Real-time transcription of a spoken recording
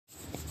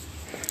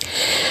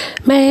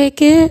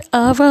Make it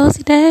a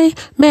rosy day.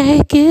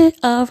 Make it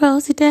a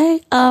rosy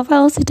day. A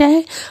rosy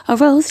day. A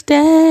rosy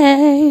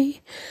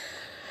day.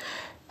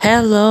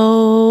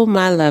 Hello,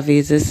 my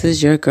lovies. This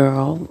is your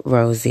girl,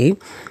 Rosie,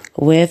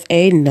 with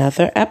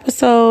another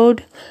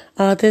episode.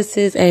 This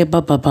is a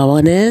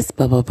bonus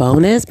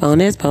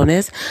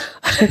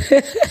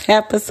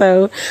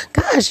episode.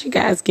 Gosh, you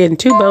guys getting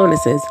 2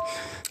 bonuses.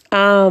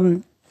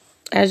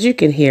 As you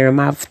can hear in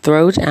my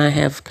throat, I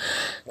have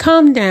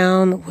calmed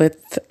down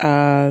with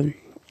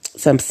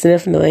some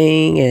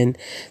sniffling and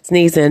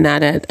sneezing.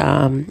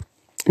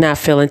 Not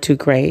feeling too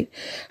great.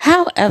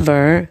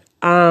 However,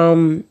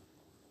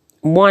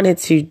 wanted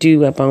to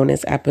do a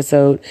bonus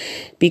episode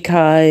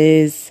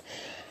because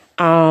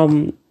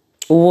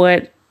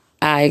what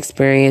I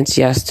experienced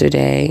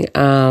yesterday.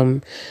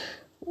 While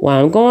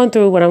I'm going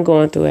through what I'm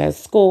going through at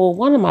school,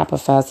 one of my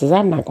professors,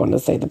 I'm not going to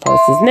say the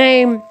person's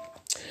name,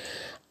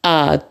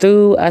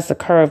 threw us a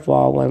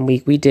curveball one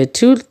week. We did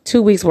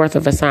two weeks worth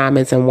of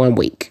assignments in 1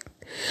 week,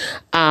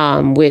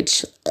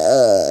 which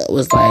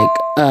was like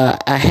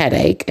a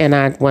headache. And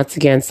I, once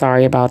again,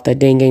 sorry about the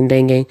dinging.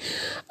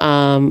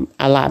 I'm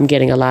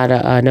getting a lot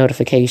of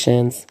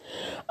notifications,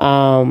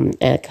 and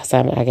because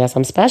I guess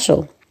I'm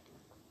special.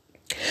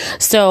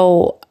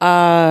 So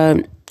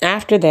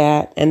after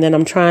that, and then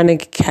I'm trying to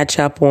catch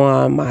up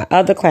on my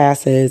other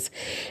classes,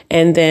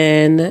 and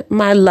then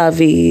my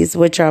lovies,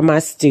 which are my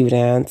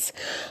students,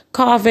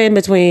 coughing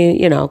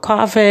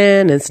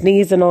and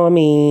sneezing on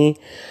me,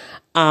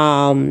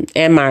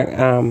 and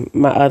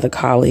my other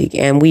colleague,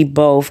 and we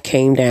both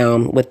came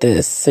down with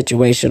this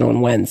situation on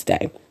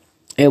Wednesday.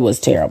 It was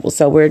terrible.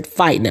 So we're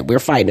fighting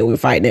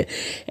it.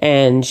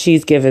 And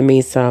she's giving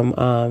me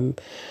some,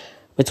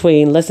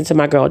 between listen to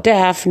my girl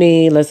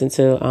Daphne, listen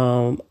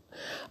to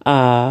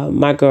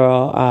my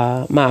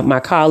girl, my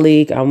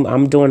colleague.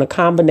 I'm doing a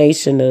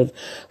combination of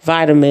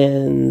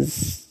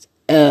vitamins,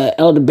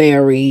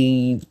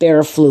 elderberry,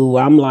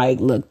 Theraflu. I'm like,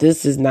 look,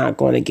 this is not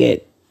going to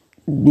get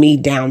me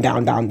down.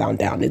 I'm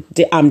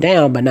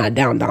down, but not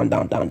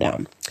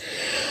down.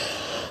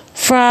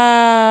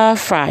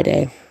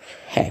 Friday.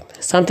 Hey,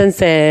 something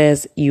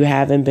says you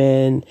haven't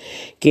been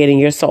getting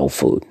your soul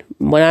food.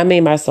 When I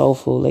mean by soul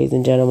food, ladies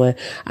and gentlemen,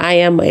 I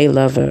am a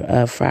lover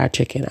of fried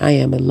chicken. I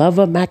am a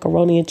lover of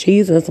macaroni and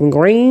cheese and some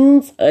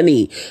greens,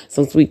 honey,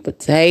 some sweet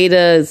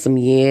potatoes, some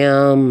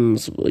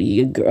yams.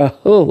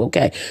 Oh,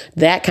 okay.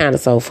 That kind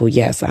of soul food.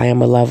 Yes, I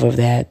am a lover of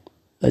that.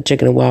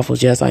 Chicken and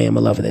waffles. Yes, I am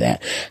a lover of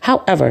that.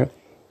 However,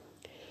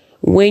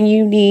 when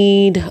you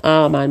need,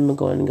 I'm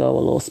going to go a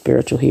little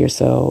spiritual here.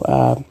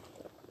 So,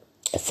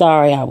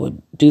 sorry, I would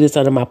do this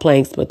under my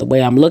planks, but the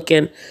way I'm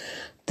looking,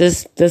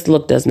 this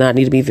look does not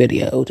need to be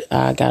videoed.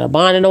 I got a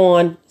bonnet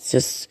on. It's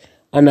just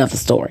another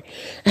story.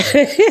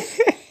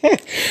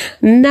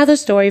 Another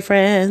story,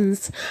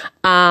 friends.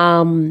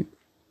 And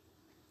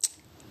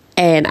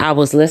I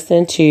was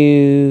listening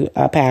to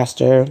a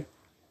pastor,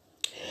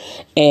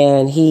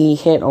 and he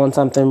hit on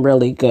something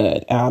really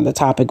good. The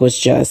topic was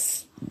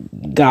just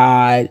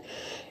God,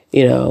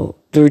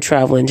 through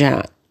troubling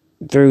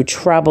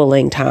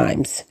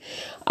times.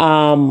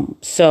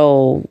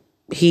 So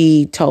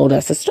he told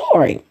us a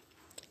story,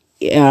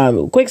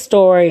 quick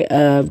story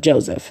of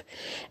Joseph.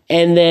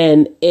 And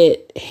then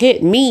it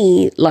hit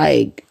me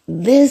like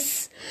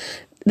this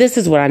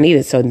is what I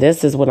needed. So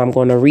this is what I'm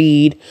going to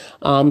read.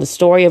 The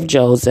story of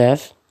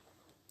Joseph.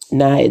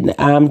 Now,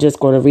 I'm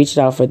just going to reach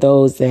out for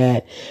those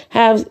that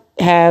have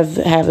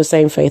the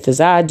same faith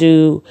as I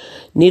do,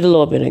 need a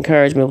little bit of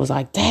encouragement. Was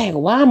like, dang,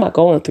 why am I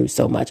going through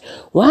so much?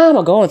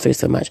 I'm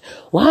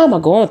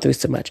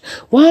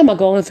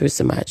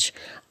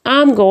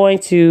going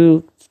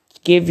to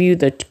give you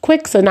the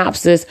quick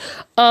synopsis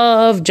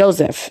of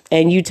Joseph,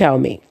 and you tell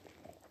me.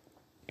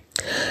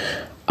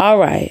 All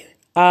right.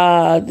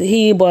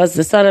 He was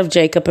the son of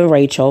Jacob and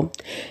Rachel.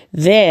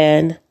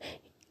 Then,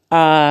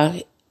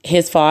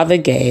 his father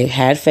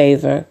had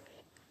favor,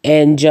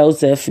 and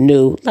Joseph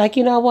knew, like,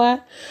 you know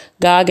what?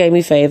 God gave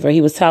me favor.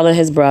 He was telling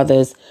his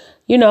brothers,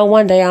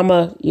 one day I'm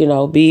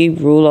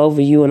rule over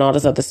you and all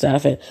this other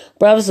stuff. And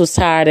brothers was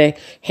tired of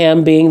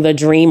him being the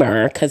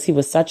dreamer because he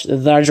was such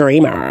the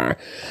dreamer.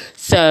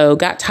 So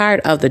got tired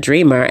of the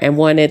dreamer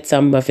and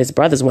some of his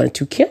brothers wanted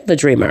to kill the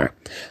dreamer.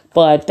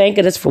 But thank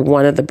goodness for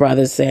one of the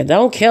brothers said,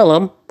 don't kill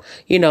him.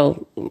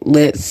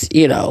 Let's,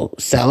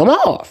 sell him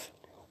off.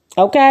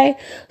 Okay.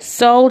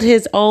 Sold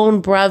his own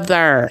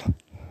brother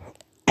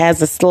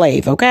as a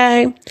slave.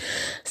 Okay.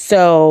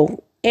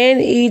 So in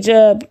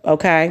Egypt,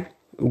 okay,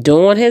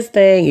 doing his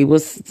thing. He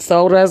was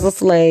sold as a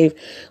slave,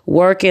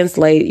 working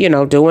slave,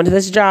 doing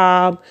his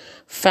job,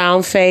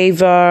 found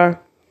favor,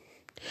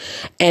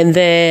 and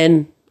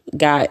then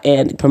got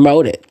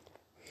promoted.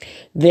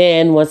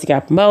 Then once he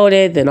got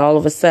promoted, then all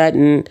of a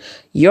sudden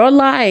your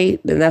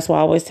light, and that's why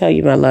I always tell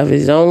you, my love,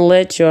 is don't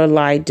let your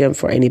light dim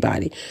for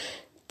anybody.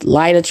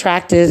 Light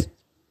attracted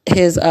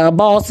his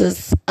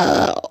boss's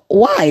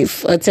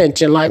wife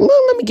attention. Like, look,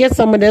 let me get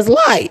some of this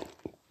light.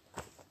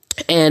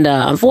 And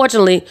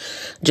unfortunately,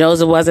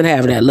 Joseph wasn't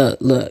having that.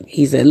 Look.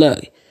 He said, look,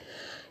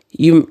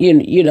 you're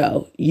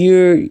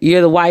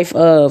the wife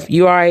of,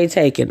 you already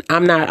taken. I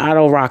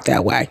don't rock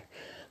that way.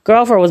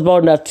 Girlfriend was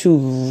bold enough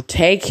to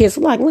take his,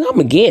 like, look, I'm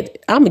gonna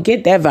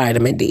get that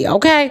vitamin D,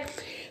 okay?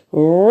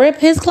 Rip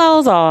his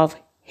clothes off.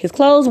 His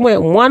clothes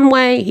went one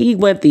way, he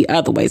went the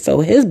other way.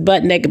 So his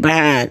butt naked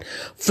behind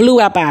flew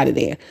up out of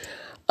there.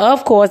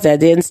 Of course,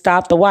 that didn't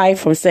stop the wife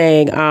from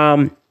saying,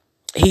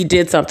 he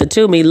did something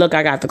to me. Look,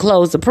 I got the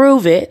clothes to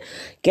prove it.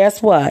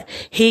 Guess what?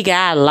 He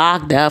got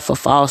locked up for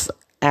false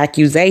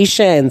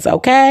accusations,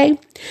 okay?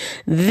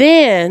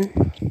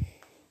 Then,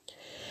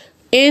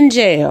 in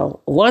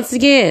jail, once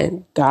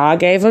again, God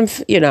gave him,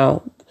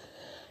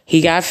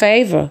 he got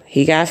favor.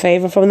 He got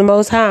favor from the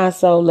Most High.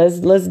 So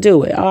let's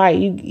do it. All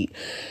right,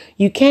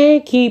 you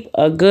can't keep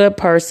a good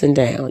person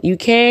down. You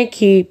can't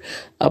keep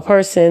a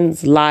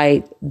person's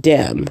light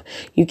dim.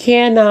 You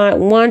cannot,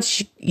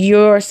 once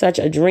you're such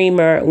a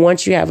dreamer,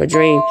 once you have a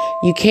dream,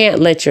 you can't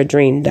let your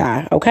dream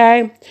die,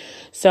 okay?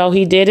 So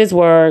he did his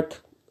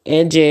work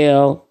in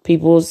jail.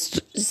 People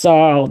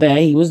saw that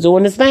he was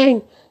doing his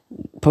thing,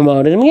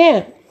 promoted him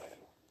again.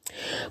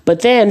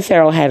 But then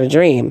Pharaoh had a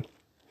dream.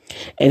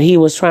 And he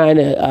was trying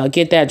to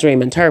get that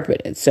dream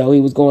interpreted. So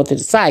he was going through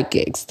the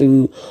psychics,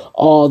 through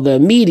all the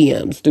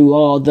mediums, through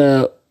all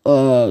the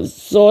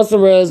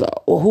sorcerers,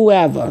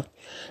 whoever,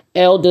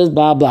 elders,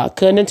 blah, blah.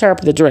 Couldn't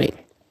interpret the dream.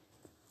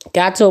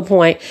 Got to a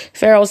point,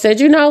 Pharaoh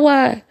said, you know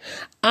what?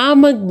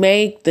 I'm going to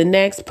make the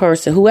next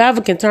person, whoever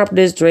can interpret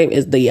this dream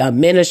is the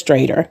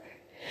administrator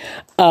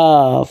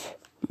of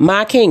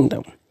my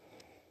kingdom.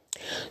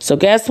 So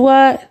guess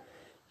what?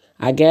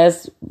 I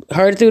guess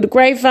heard through the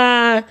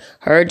grapevine,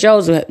 heard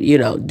Joseph,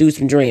 do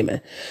some dreaming.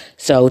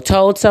 So he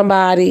told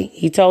somebody,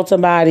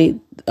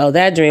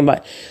 that dream,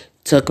 but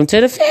took him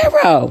to the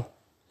Pharaoh.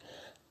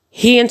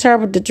 He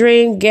interpreted the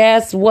dream.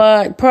 Guess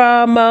what?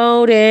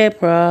 Promotion.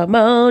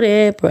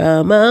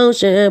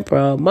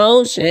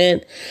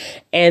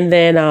 And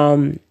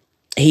then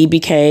he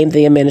became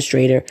the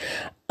administrator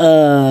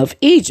of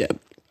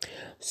Egypt.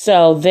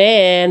 So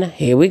then,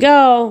 here we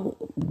go.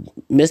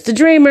 Mr.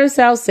 Dreamer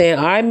himself saying,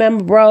 I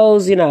remember,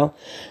 bros,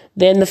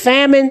 Then the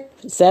famine,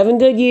 7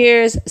 good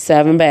years,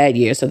 7 bad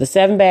years. So the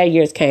 7 bad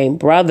years came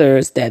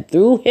brothers that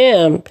threw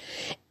him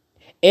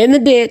in the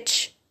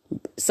ditch,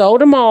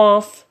 sold him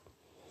off,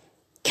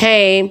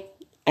 came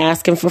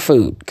asking for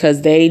food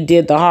because they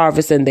did the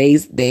harvest and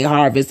they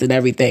harvest and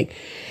everything.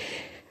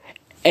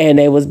 And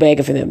they was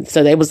begging for them.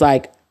 So they was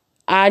like,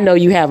 I know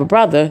you have a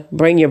brother,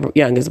 bring your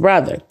youngest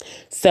brother.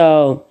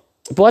 So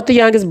brought the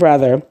youngest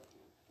brother.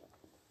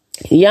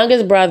 The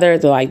youngest brother,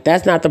 they're like,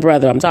 that's not the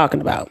brother I'm talking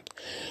about.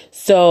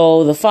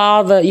 So the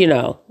father,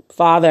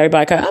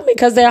 everybody,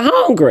 because they're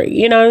hungry,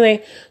 you know what I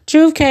mean?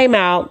 Truth came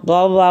out,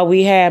 blah, blah, blah,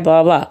 we had,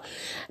 blah, blah.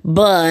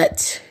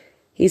 But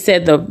he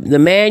said the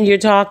man you're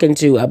talking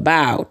to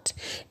about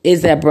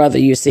is that brother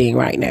you're seeing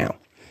right now.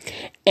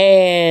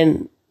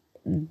 And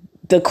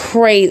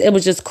it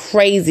was just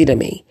crazy to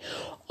me.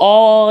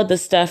 All the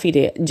stuff he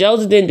did.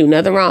 Joseph didn't do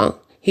nothing wrong.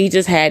 He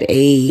just had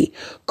a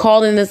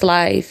call in his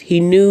life. He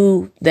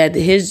knew that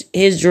his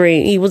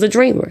dream, he was a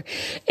dreamer,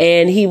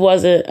 and he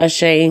wasn't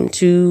ashamed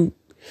to,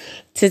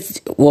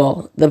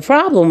 the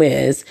problem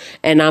is,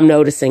 and I'm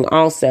noticing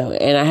also,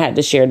 and I had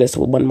to share this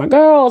with one of my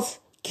girls,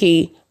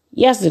 Key,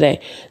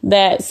 yesterday,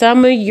 that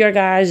some of your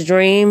guys'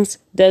 dreams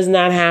does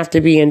not have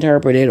to be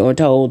interpreted or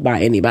told by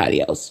anybody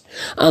else,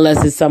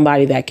 unless it's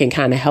somebody that can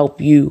kind of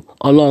help you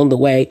along the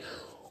way,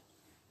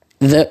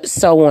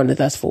 so on and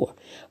thus forth.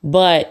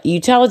 But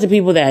you tell it to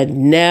people that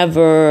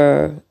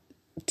never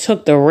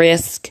took the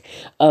risk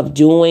of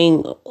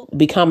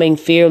becoming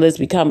fearless,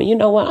 you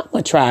know what, I'm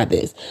going to try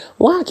this.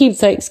 Why I keep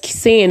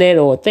seeing it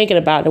or thinking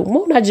about it?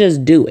 Won't I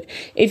just do it?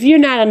 If you're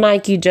not a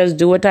Nike, just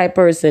do it type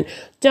person,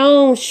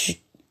 don't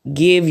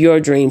give your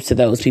dreams to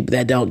those people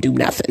that don't do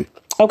nothing.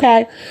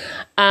 Okay.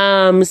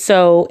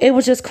 So it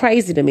was just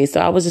crazy to me.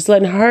 So I was just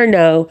letting her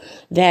know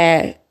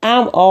that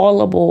I'm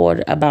all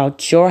aboard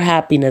about your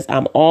happiness.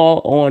 I'm all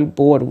on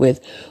board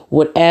with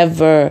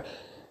whatever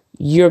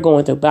you're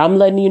going through. But I'm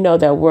letting you know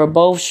that we're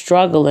both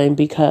struggling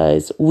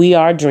because we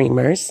are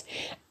dreamers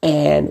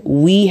and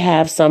we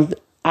have some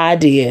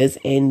ideas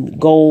and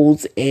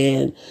goals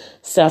and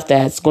stuff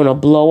that's going to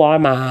blow our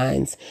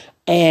minds.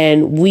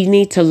 And we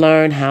need to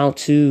learn how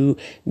to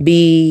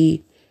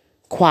be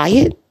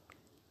quiet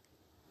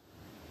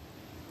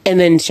and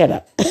then shut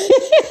up.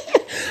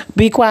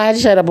 Be quiet,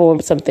 shut up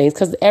on some things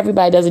because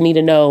everybody doesn't need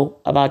to know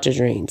about your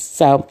dreams.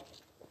 So,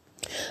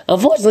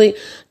 unfortunately,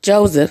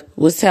 Joseph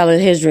was telling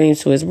his dreams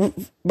to his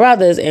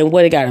brothers, and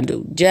what it got him to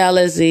do?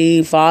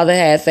 Jealousy, father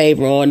had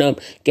favor on him,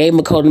 gave him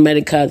a coat of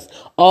many cuts,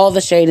 all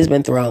the shade has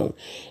been thrown.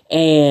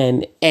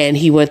 And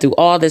he went through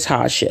all this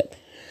hardship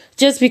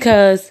just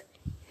because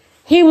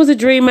he was a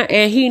dreamer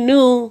and he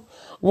knew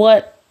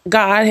what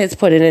God has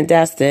put in and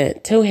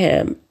destined to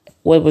him,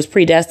 what was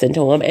predestined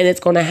to him, and it's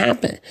going to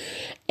happen.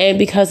 And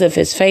because of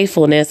his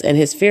faithfulness and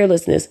his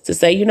fearlessness to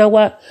say, you know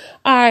what?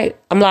 All right,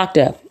 I'm locked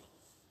up.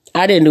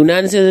 I didn't do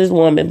nothing to this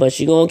woman, but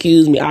she gonna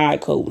accuse me. All right,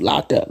 cool,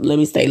 locked up. Let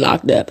me stay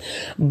locked up.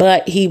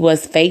 But he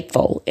was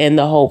faithful in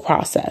the whole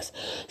process.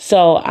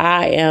 So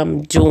I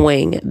am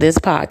doing this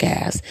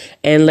podcast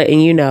and letting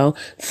you know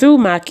through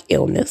my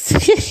illness,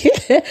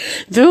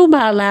 through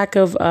my lack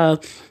of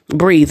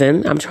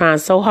breathing. I'm trying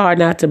so hard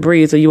not to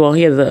breathe, so you won't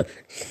hear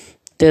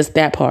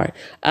that part.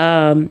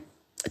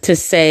 To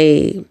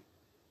say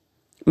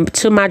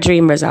to my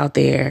dreamers out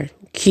there,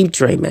 keep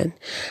dreaming.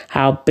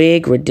 How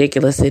big,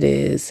 ridiculous it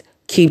is.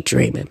 Keep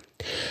dreaming.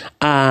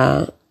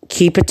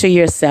 Keep it to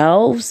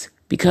yourselves,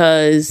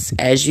 because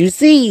as you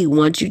see,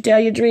 once you tell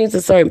your dreams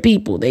to certain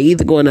people, they're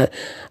either going to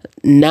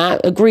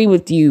not agree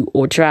with you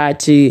or try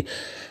to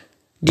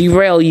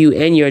derail you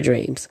in your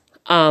dreams.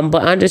 But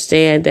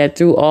understand that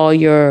through all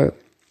your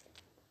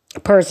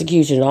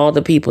persecution, all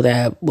the people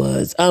that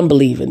was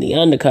unbelieving, the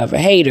undercover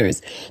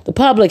haters, the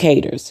public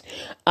haters,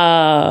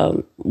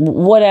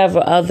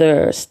 whatever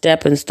other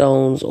stepping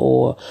stones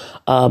or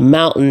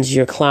mountains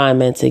you're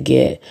climbing to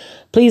get,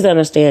 please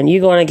understand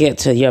you're going to get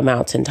to your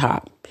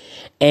mountaintop.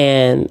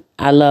 And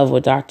I love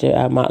what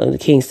Dr. Martin Luther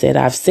King said.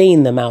 I've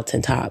seen the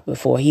mountaintop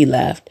before he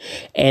left.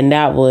 And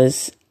I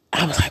was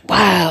like,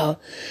 wow,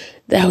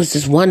 that was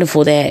just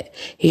wonderful that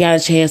he got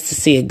a chance to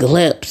see a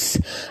glimpse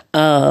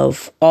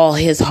of all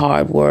his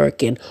hard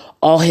work and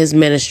all his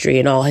ministry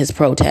and all his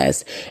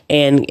protests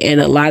and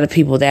a lot of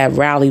people that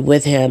rallied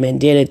with him and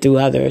did it through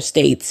other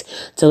states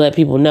to let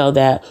people know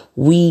that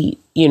we,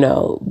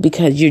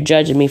 because you're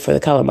judging me for the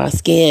color of my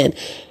skin,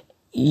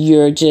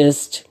 you're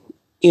just,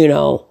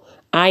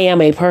 I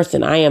am a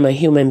person. I am a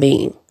human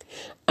being.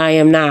 I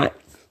am not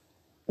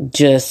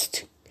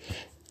just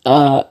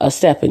a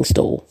stepping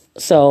stool.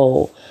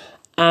 So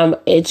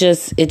it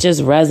just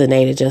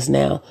resonated just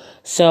now.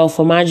 So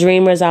for my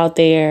dreamers out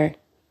there,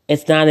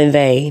 it's not in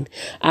vain.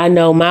 I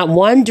know my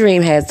one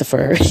dream has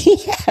deferred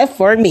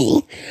for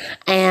me.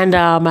 And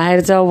I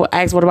had to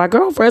ask one of my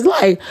girlfriends,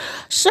 like,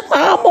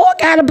 Shamar Moore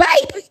got a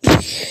baby.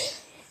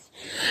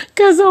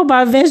 Because on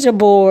my vision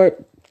board,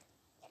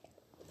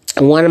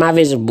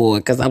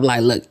 because I'm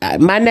like, look,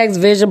 my next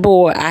vision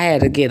board, I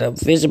had to get a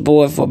vision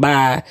board for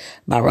my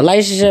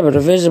relationship and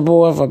a vision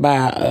board for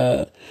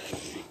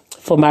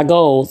my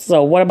goals.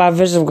 So one of my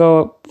vision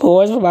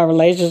boards for my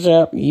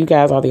relationship, you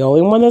guys are the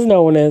only one that's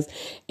knowing this,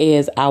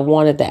 is I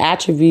wanted the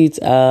attributes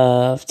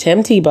of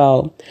Tim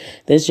Tebow,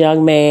 this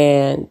young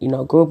man,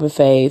 grew up in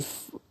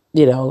faith,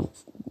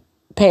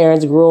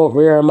 parents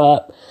rear him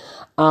up.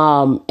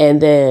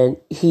 And then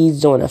he's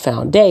doing a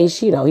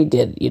foundation, he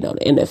did, the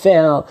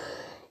NFL,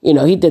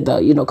 he did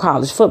the,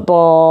 college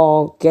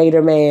football,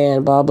 Gator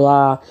Man, blah,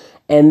 blah.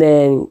 And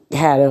then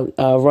had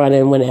a run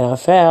in with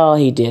NFL.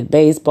 He did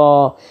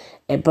baseball,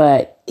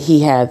 but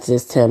he has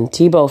this Tim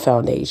Tebow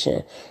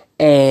Foundation.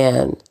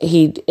 And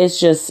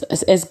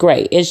it's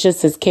great. It's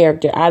just his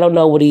character. I don't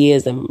know what he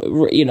is, and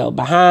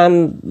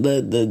behind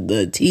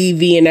the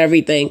TV and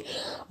everything,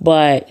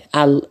 but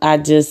I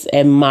just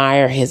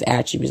admire his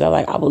attributes.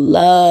 I would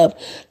love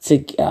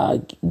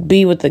to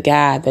be with the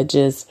guy that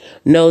just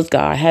knows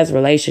God, has a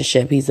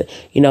relationship. He's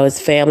his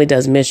family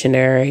does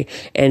missionary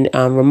and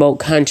remote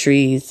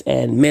countries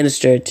and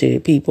minister to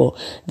people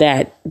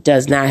that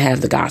does not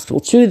have the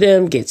gospel to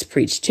them, gets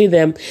preached to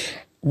them.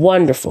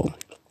 Wonderful.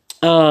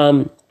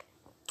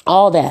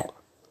 All that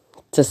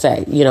to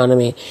say, you know what I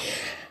mean?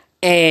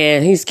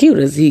 And he's cute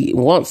as he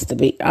wants to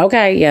be.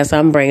 Okay, yes,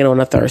 I'm bringing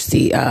on a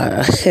thirsty.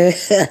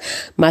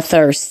 My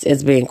thirst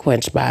is being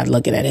quenched by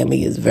looking at him.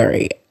 He is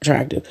very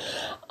attractive.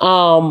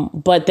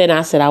 But then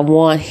I said I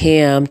want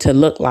him to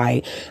look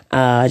like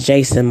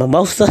Jason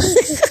Mimosa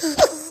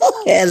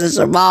as a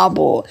Jamal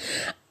boy.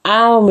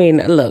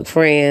 Look,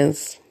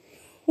 friends,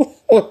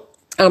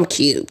 I'm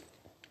cute.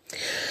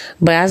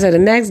 But I said the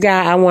next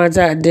guy I wanted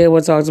to deal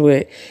with, talks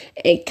with,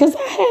 because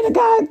I had a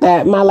guy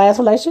that my last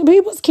relationship,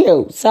 he was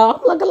cute. So I'm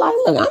looking like,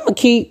 I'm going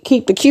to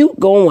keep the cute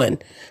going.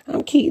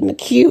 I'm keeping the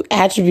cute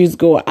attributes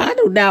going. I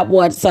do not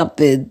want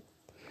something,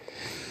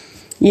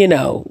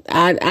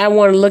 I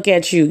want to look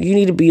at you. You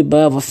need to be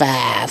above a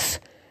 5.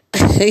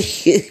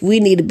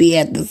 We need to be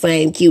at the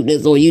same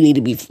cuteness, or you need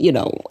to be,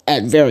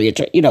 at very,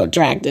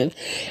 attractive.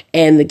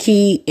 And the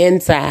key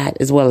inside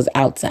as well as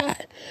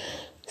outside.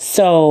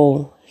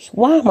 So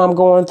why am I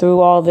going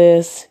through all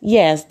this?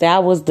 Yes,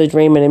 that was the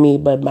dreaming in me,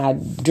 but my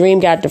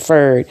dream got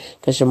deferred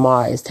because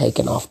Shamar is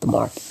taken off the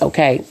market.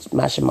 Okay,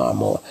 my Shamar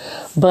Moore.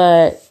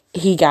 But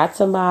he got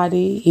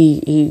somebody.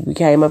 He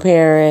became a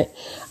parent.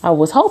 I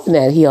was hoping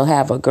that he'll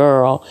have a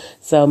girl,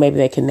 so maybe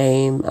they can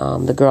name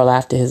the girl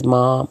after his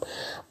mom.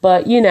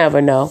 But you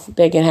never know.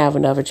 They can have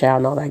another child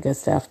and all that good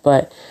stuff.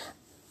 But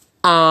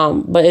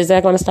is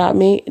that going to stop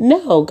me?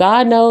 No,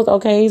 God knows.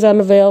 Okay, he's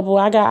unavailable.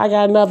 I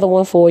got another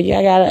one for you.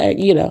 I got,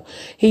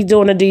 he's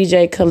doing a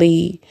DJ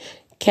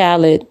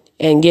Khaled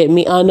and get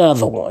me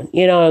another one,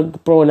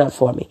 brewing up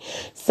for me.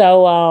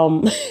 So, why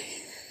am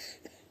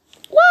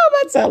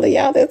I telling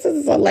y'all this? This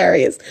is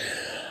hilarious.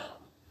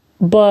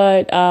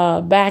 But,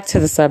 back to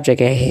the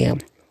subject at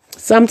hand.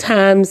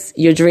 sometimes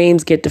your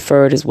dreams get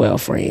deferred as well,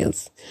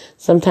 friends.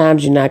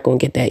 Sometimes you're not going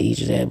to get that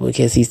Idris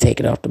because he's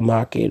taken off the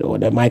market, or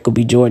the Michael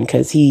B. Jordan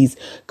because he's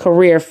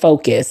career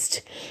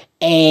focused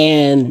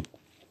and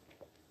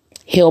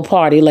he'll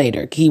party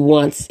later.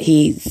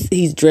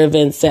 He's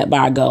driven, set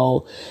by a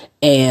goal,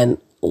 and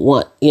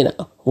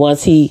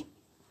once he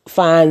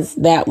finds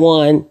that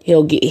one,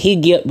 he'll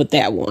get with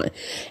that one.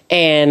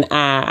 And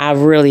I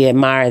really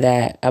admire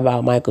that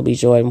about Michael B.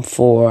 Jordan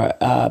for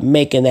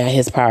making that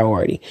his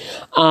priority.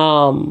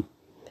 And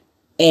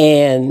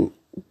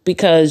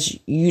because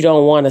you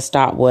don't want to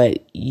stop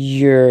what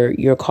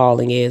your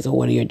calling is or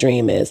what your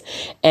dream is.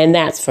 And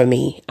that's for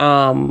me.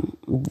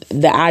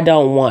 That I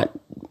don't want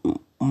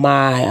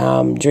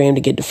my dream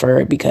to get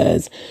deferred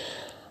because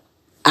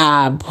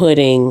I'm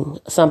putting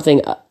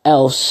something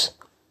else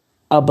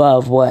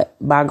above what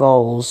my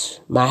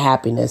goals, my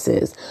happiness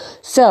is.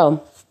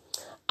 So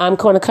I'm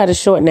going to cut it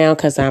short now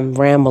because I'm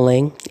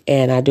rambling,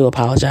 and I do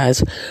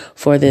apologize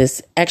for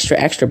this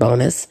extra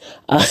bonus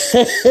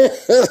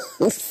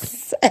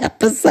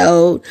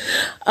episode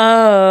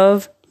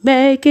of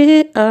Make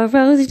It a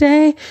Rosy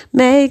Day,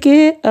 make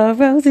it a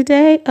rosy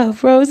day, a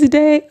rosy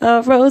day,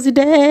 a rosy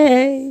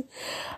day.